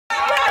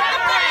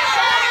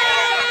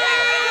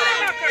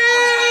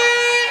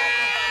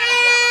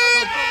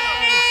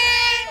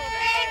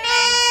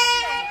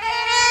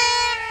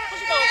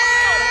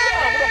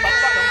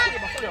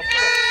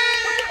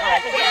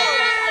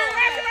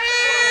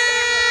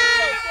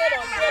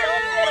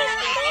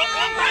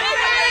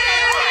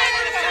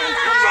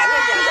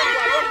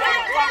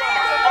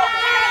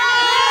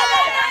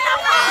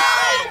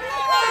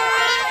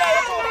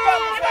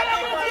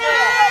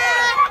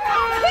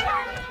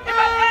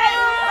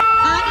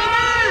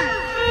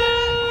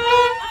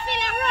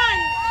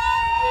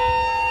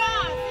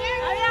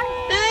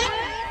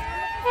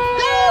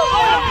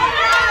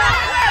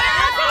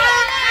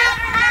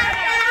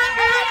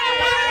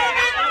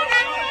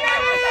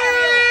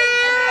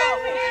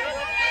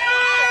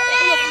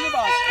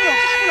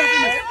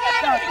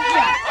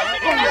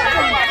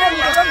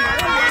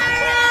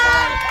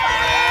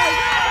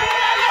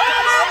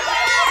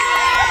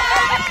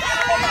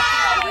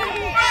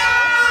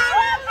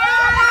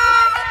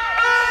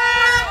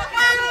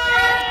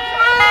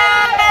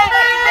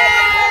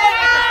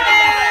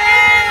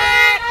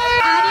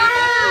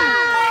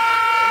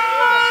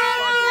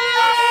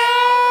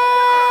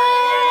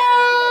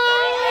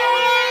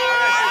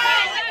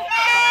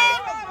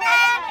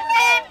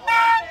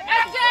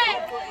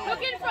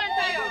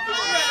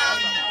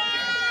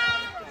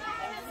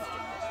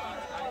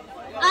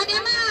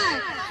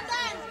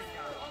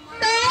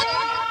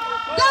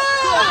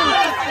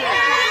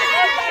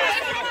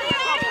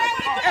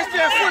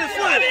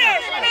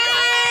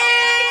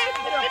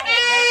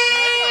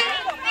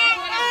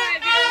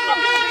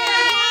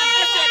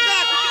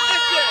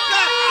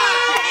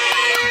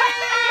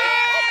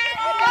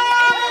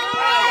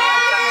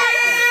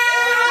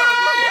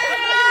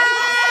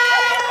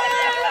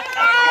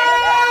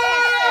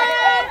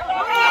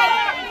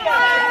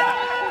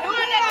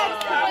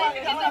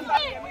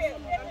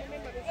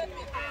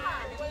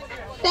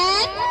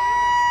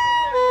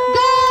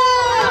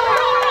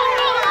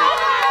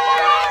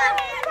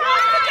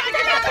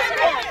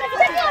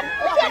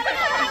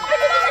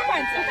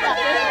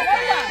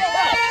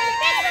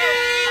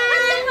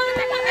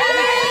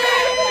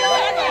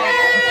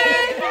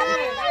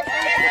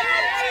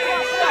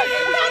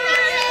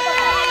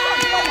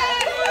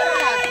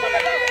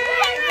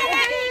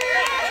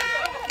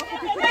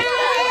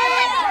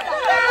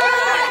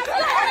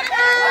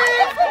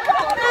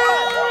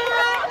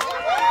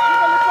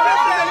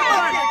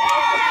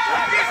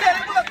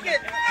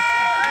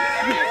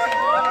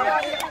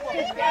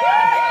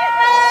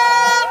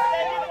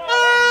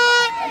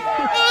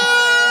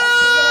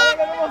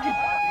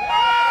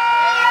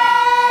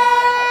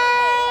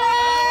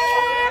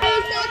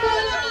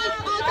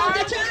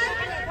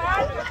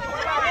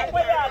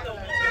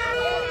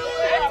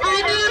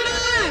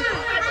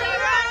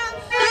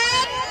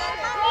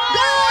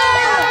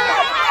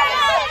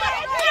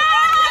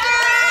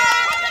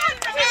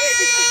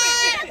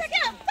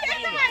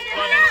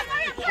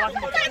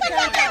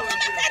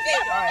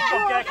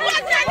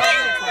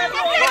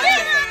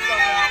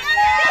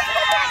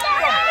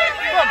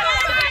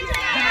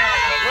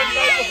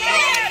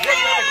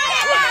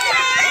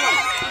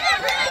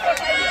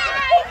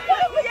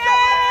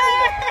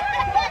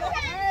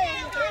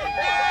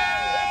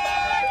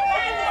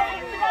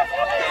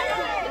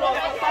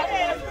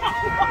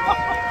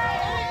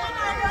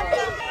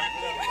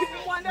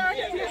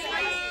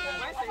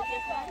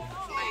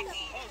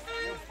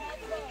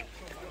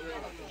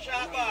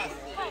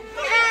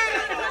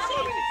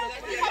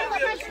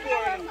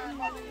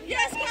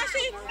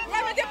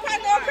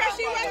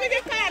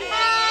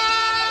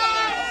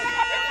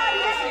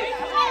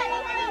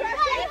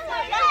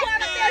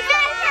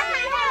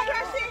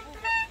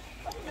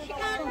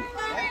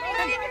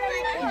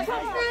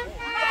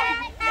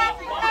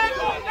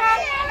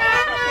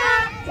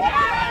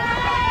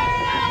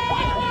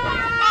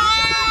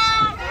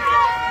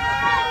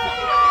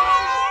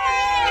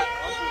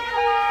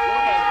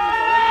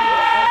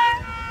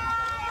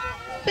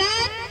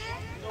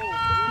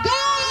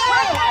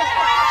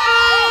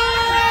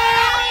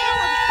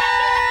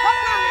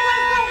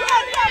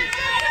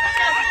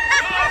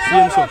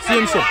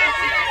Same so.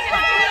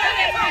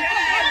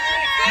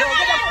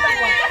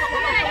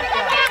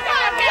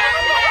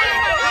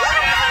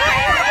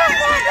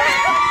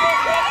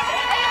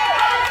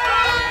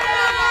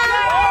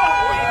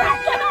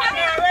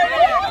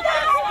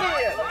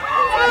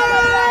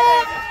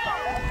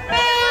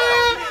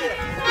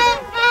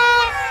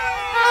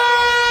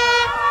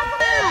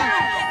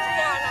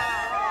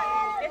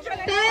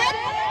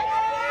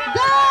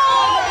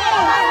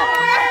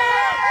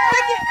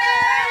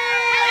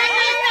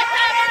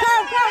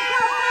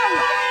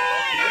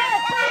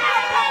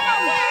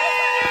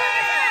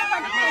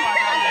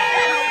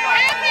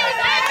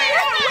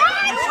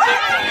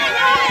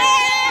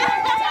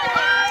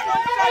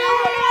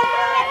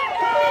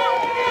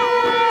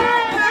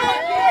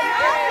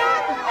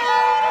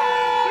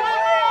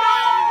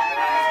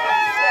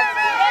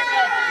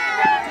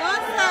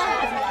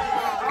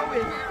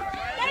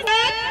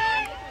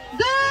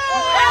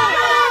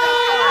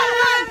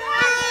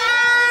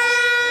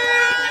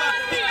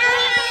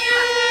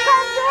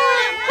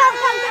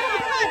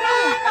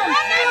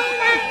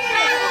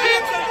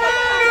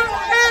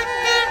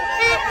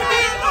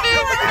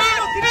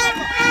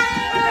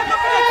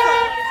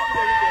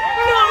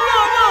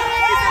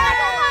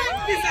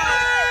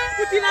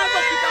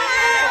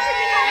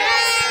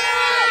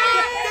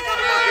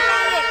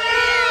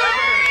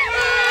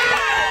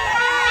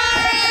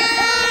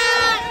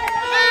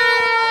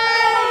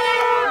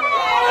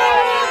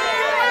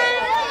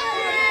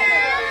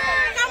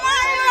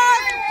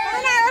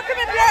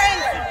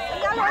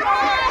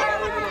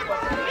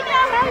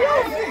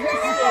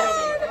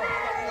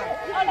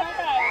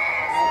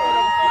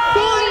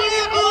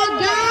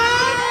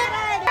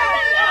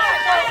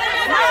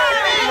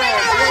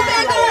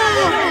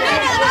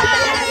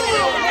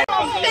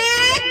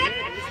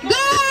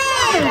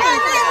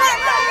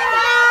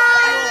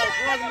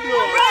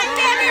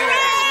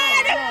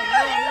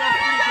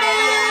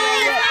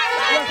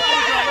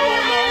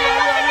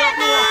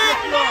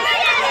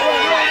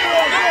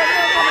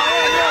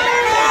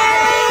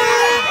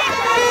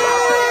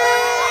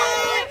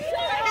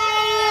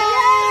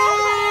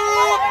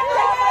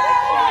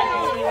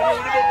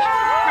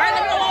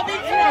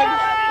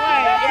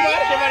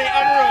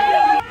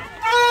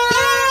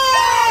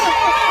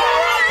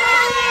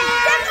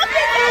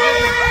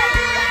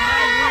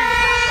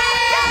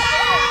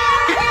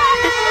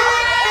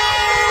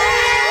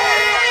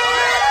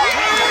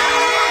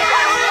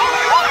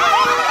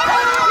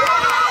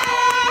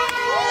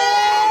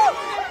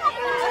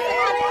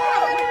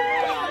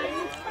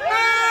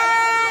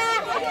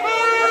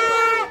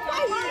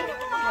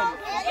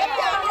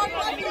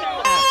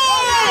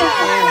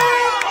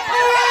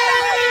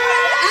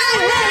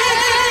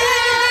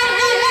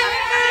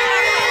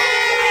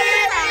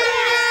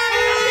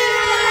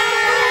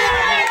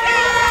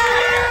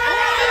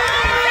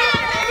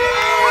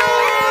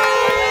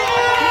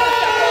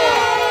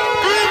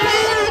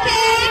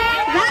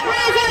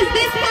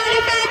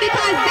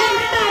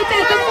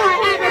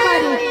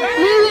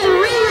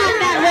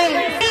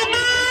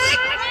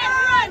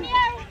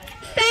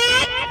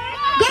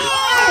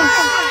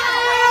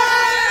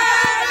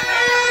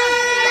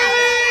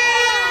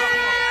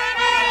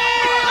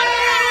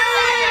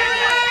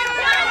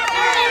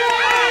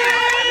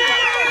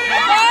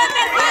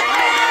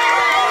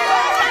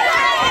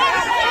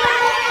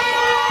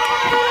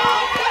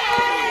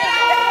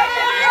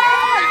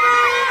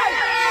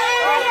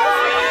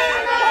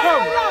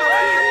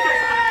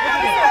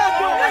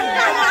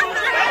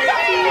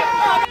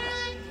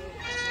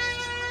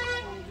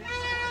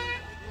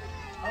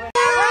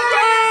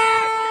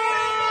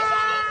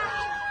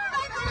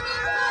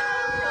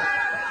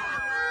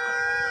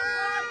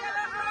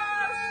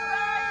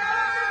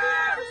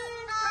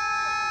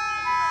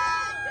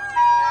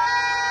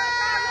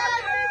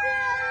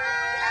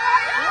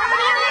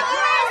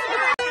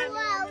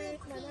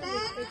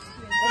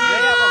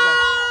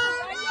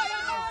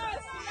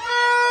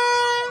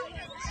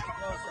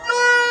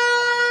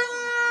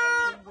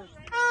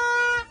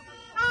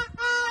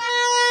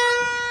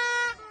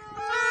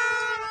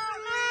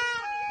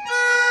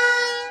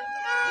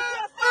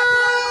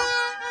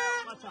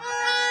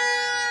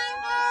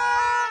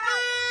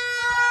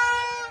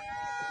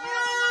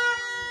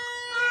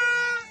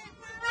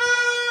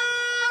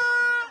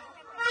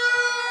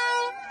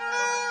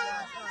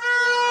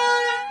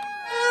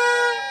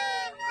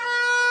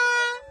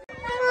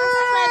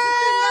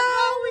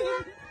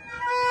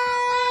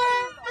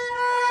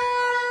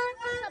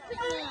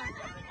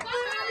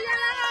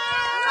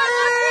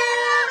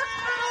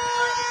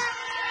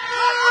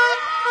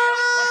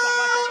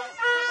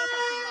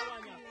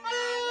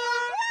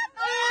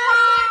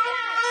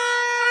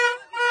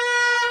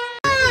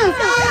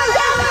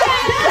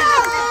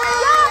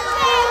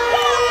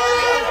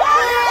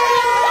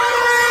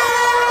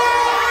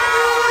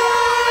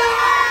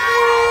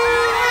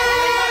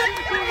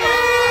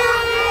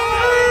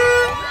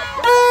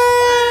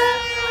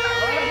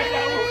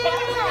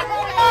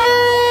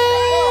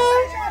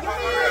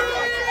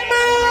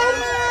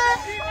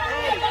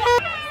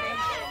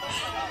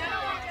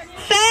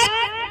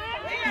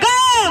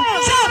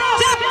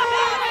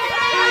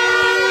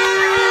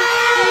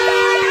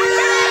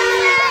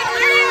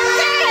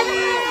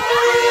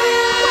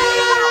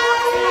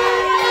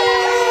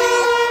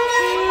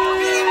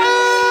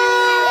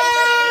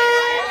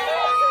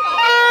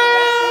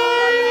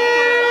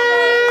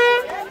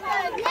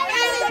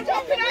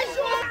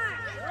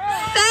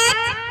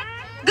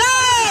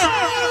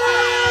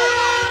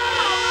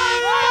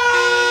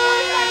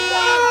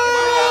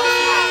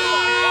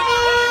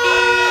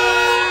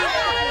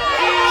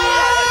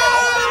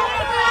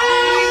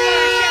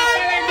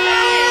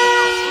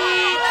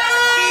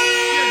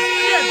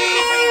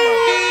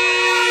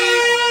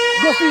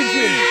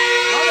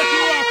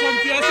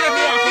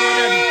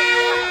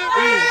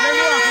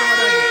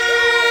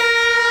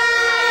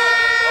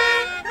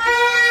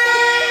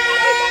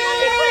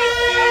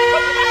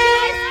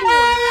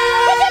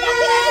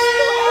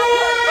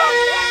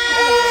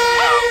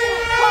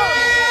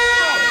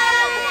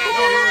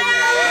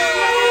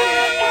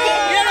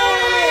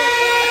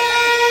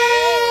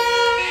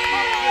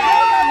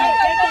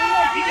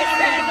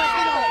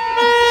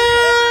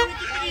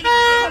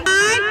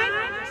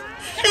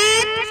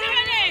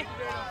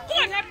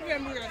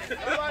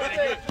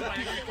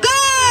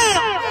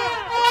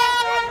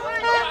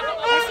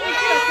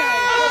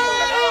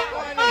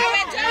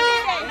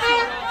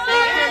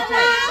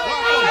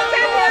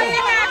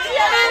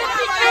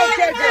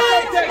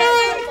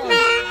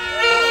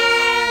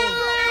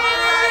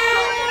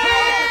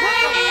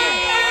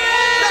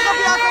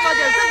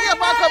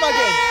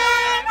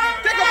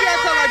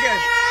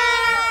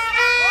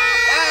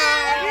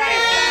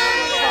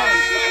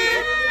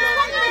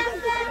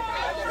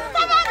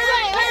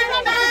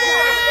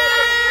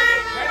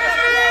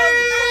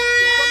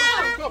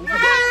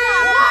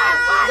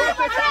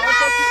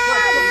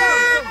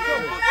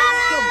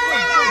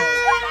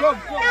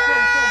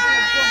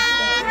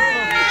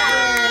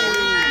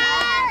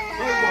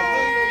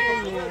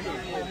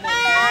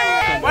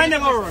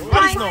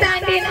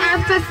 Standing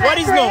after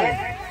second,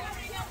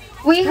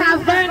 we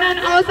have Vernon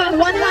House on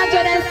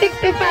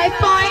 165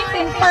 points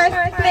in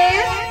first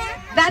place.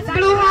 That's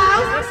Blue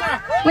House.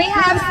 We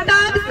have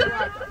Stubbs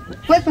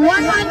with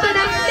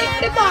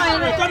 160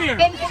 points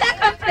in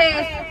second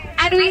place.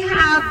 And we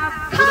have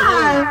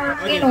Carl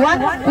with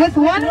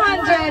 158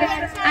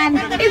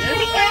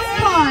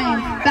 points.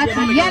 That's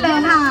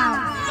Yellow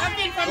House.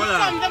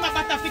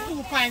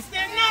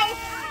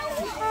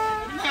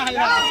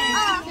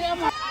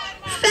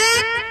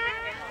 Set,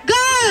 go!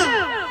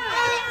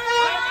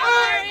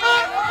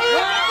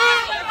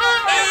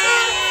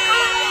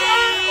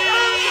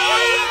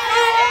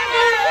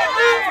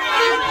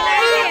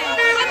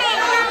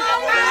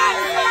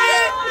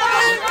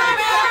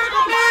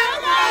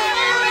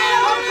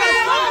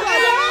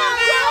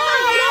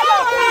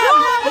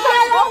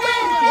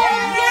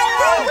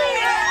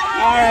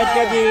 Alright,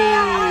 Gabby.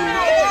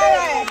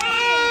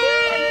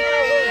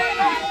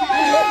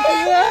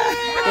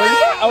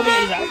 How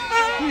many is that?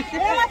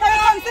 Come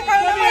on!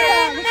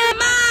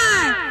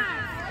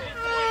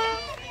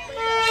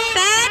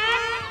 Set,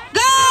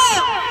 go!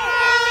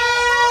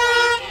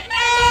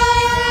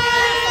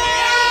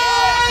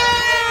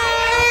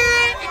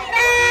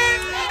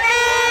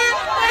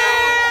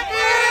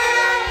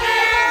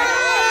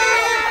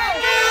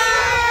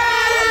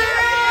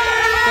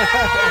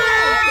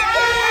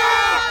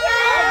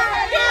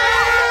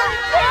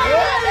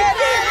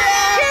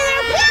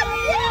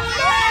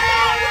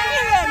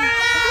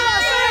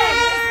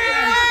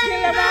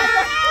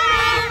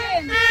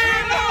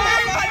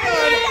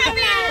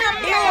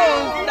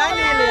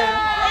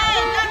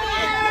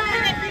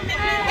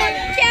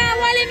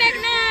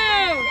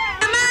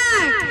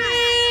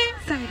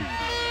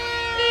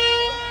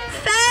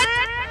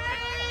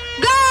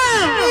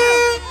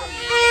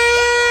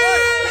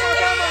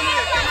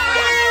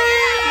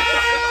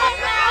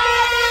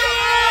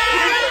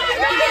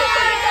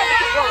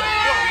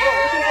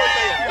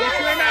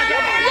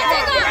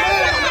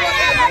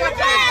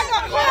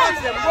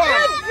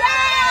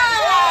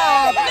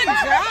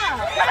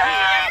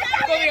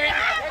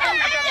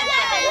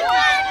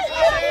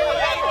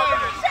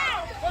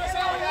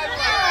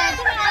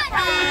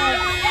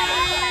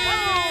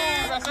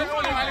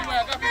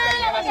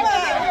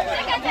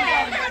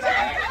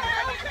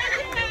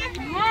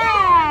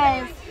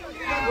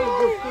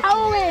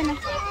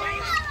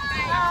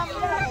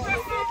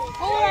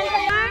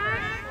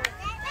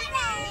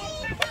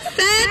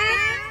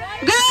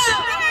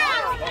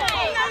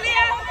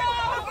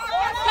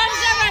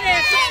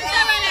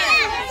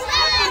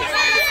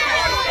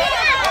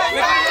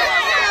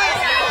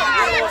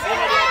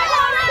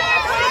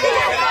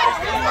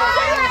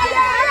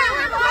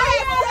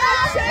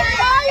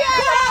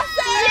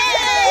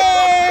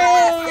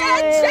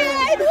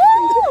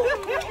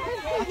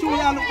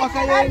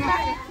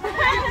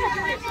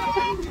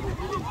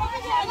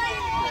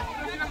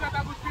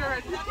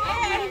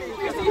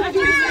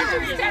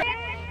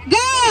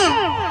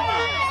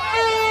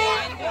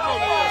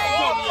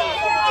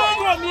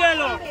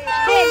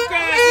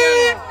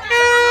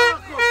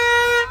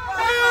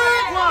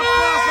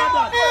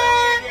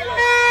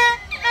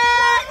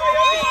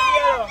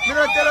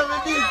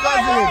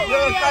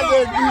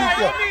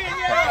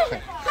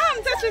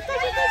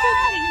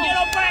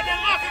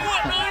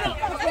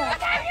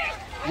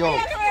 Yo.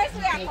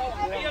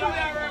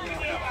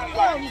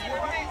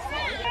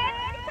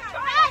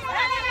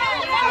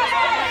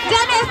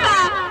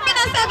 Jennifer,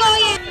 Minister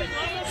going.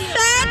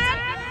 Set,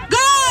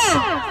 go!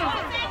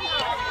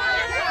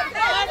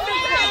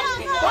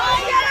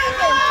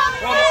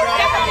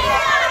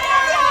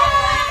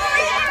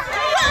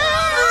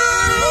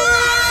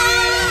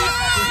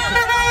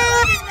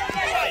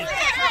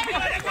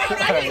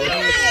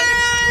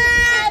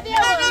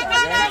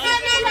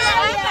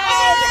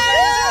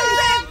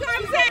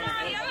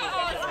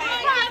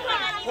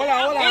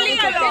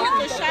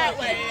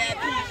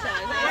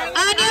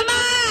 On your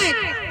mark,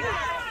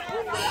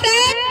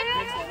 set,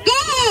 go!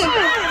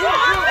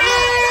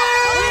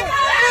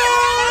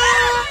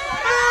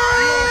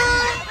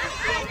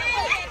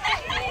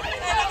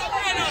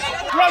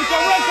 Run,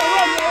 come on.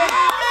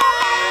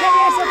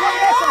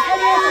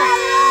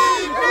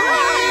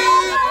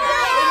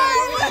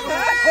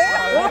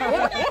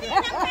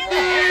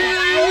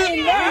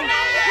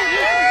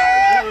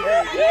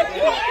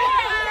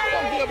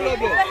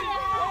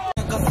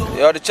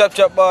 Yo, the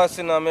Chap boss,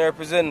 you know, I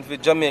represent for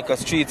Jamaica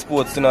Street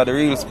Sports, you know, the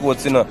real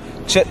sports, you know.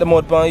 Check them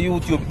out on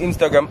YouTube,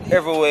 Instagram,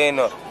 everywhere, you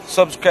know.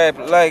 Subscribe,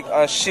 like,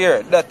 and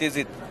share. That is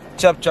it.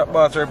 Chap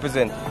boss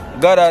represent.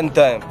 God on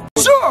time.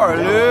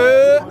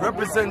 Charlie!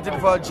 Representing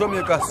for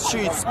Jamaica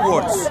Street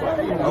Sports.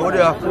 And what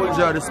they are full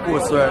jar the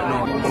sports right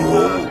now.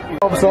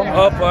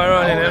 Up and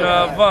running in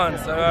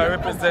advance, I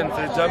represent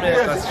for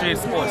Jamaica Street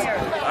Sports. I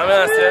mean,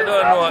 I say, I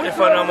don't know if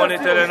I no money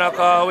telling a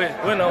car away.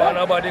 We don't want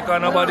nobody,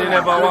 because nobody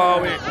never want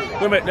away.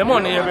 We make the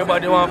money,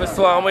 everybody want to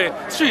swam away.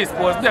 Street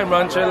Sports, them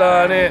run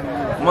Trelawney.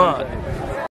 Man.